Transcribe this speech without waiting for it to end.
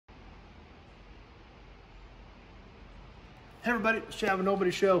Hey everybody, it's Chad with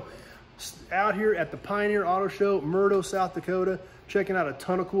Nobody Show. Out here at the Pioneer Auto Show, Murdo, South Dakota, checking out a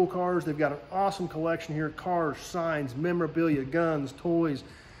ton of cool cars. They've got an awesome collection here. Cars, signs, memorabilia, guns, toys,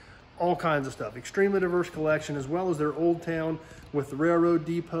 all kinds of stuff. Extremely diverse collection, as well as their old town with the railroad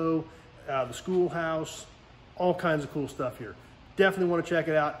depot, the schoolhouse, all kinds of cool stuff here. Definitely want to check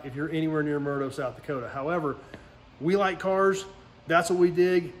it out if you're anywhere near Murdo, South Dakota. However, we like cars. That's what we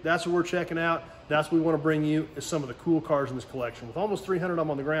dig. That's what we're checking out. That's what we want to bring you, is some of the cool cars in this collection. With almost 300 of them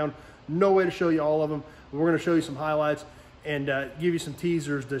on the ground, no way to show you all of them. We're going to show you some highlights and give you some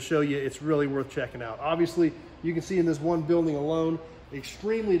teasers to show you it's really worth checking out. Obviously, you can see in this one building alone,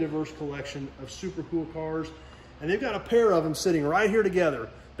 extremely diverse collection of super cool cars. And they've got a pair of them sitting right here together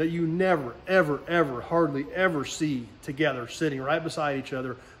that you never, ever, ever, hardly ever see together, sitting right beside each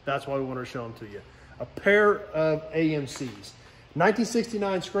other. That's why we want to show them to you. A pair of AMCs.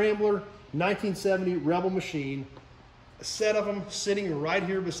 1969 Scrambler, 1970 Rebel machine, a set of them sitting right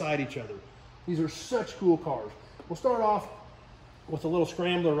here beside each other. These are such cool cars. We'll start off with a little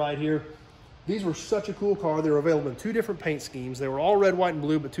Scrambler right here. These were such a cool car. They were available in two different paint schemes. They were all red, white, and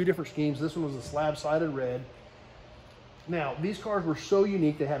blue, but two different schemes. This one was a slab-sided red. Now, these cars were so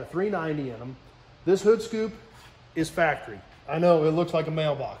unique. They had a 390 in them. This hood scoop is factory. I know it looks like a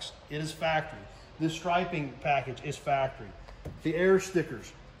mailbox. It is factory. This striping package is factory. The air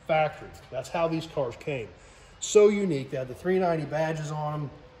stickers, factory. That's how these cars came. So unique. They had the 390 badges on them.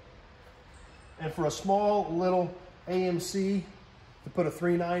 And for a small little AMC to put a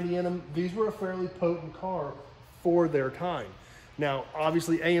 390 in them, these were a fairly potent car for their time. Now,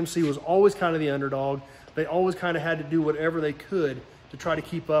 obviously, AMC was always kind of the underdog. They always kind of had to do whatever they could to try to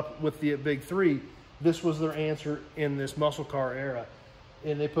keep up with the big three. This was their answer in this muscle car era.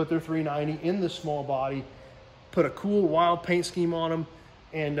 And they put their 390 in this small body, put a cool, wild paint scheme on them,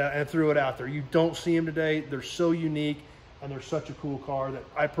 and threw it out there. You don't see them today. They're so unique, and they're such a cool car that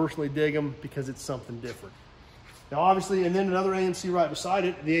I personally dig them because it's something different. Now, obviously, and then another AMC right beside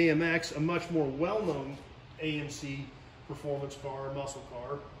it, the AMX, a much more well-known AMC performance car, muscle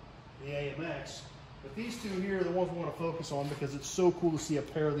car, the AMX. But these two here are the ones we want to focus on because it's so cool to see a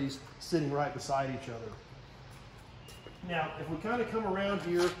pair of these sitting right beside each other. Now, if we kind of come around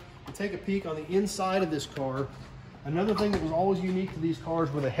here and take a peek on the inside of this car, another thing that was always unique to these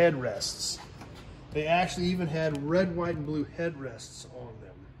cars were the headrests. They actually even had red, white, and blue headrests on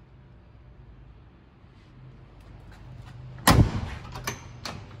them.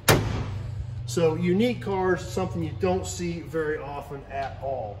 So unique cars, something you don't see very often at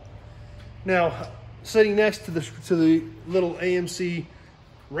all. Now, sitting next to the little AMC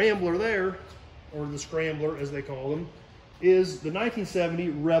Rambler there, or the Scrambler as they call them, is the 1970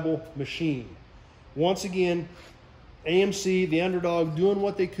 Rebel machine. Once again, AMC, the underdog, doing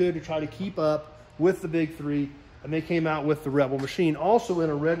what they could to try to keep up with the big three, and they came out with the Rebel machine, also in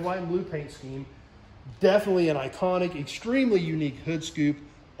a red, white, and blue paint scheme. Definitely an iconic, extremely unique hood scoop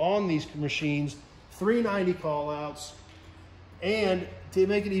on these machines, 390 callouts, and to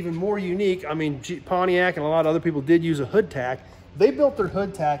make it even more unique, I mean, Pontiac and a lot of other people did use a hood tack. They built their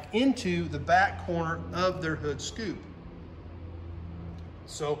hood tack into the back corner of their hood scoop.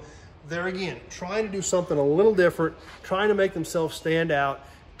 So there again, trying to do something a little different, trying to make themselves stand out,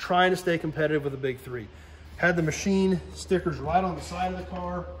 trying to stay competitive with the big three. Had the machine stickers right on the side of the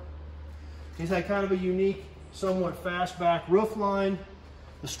car. He's had kind of a unique, somewhat fastback roof line.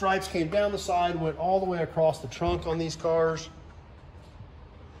 The stripes came down the side, went all the way across the trunk on these cars.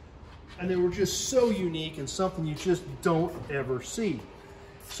 And they were just so unique and something you just don't ever see.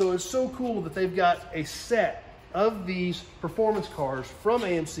 So it's so cool that they've got a set of these performance cars from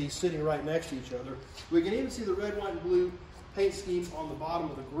AMC sitting right next to each other. We can even see the red, white, and blue paint scheme on the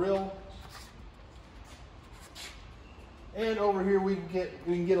bottom of the grille. And over here we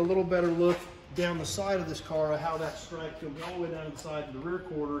can get a little better look down the side of this car, how that stripe comes all the way down inside to the rear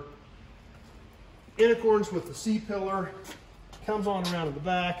quarter. In accordance with the C-pillar, comes on around to the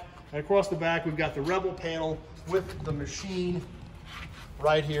back. And across the back, we've got the Rebel panel with the machine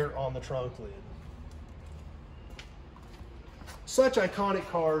right here on the trunk lid. Such iconic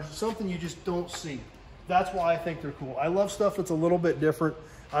cars, something you just don't see. That's why I think they're cool. I love stuff that's a little bit different.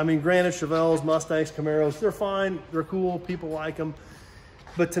 I mean, granted, Chevelles, Mustangs, Camaros, they're fine, they're cool, people like them.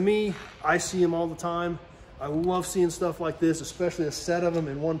 But to me, I see them all the time. I love seeing stuff like this, especially a set of them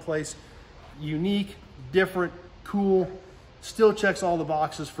in one place. Unique, different, cool, still checks all the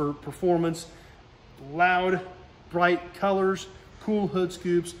boxes for performance. Loud, bright colors, cool hood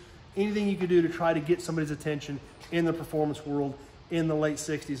scoops, anything you could do to try to get somebody's attention in the performance world in the late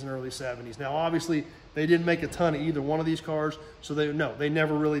 60s and early 70s. Now, obviously, they didn't make a ton of either one of these cars, so they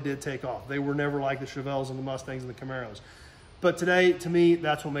never really did take off. They were never like the Chevelles and the Mustangs and the Camaros. But today, to me,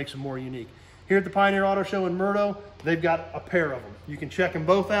 that's what makes them more unique. Here at the Pioneer Auto Show in Murdo, they've got a pair of them. You can check them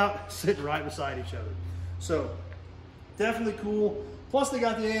both out, sitting right beside each other. So definitely cool. Plus they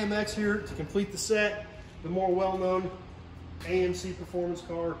got the AMX here to complete the set, the more well-known AMC performance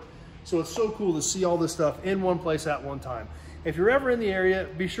car. So it's so cool to see all this stuff in one place at one time. If you're ever in the area,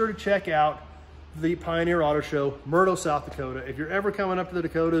 be sure to check out the Pioneer Auto Show, Murdo, South Dakota. If you're ever coming up to the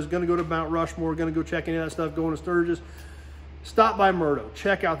Dakotas, gonna go to Mount Rushmore, gonna go check any of that stuff, going to Sturgis, stop by Murdo,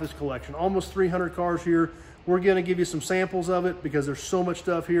 check out this collection. Almost 300 cars here. We're gonna give you some samples of it because there's so much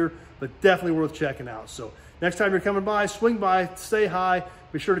stuff here, but definitely worth checking out. So next time you're coming by, swing by, say hi,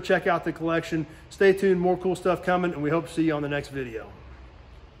 be sure to check out the collection. Stay tuned, more cool stuff coming, and we hope to see you on the next video.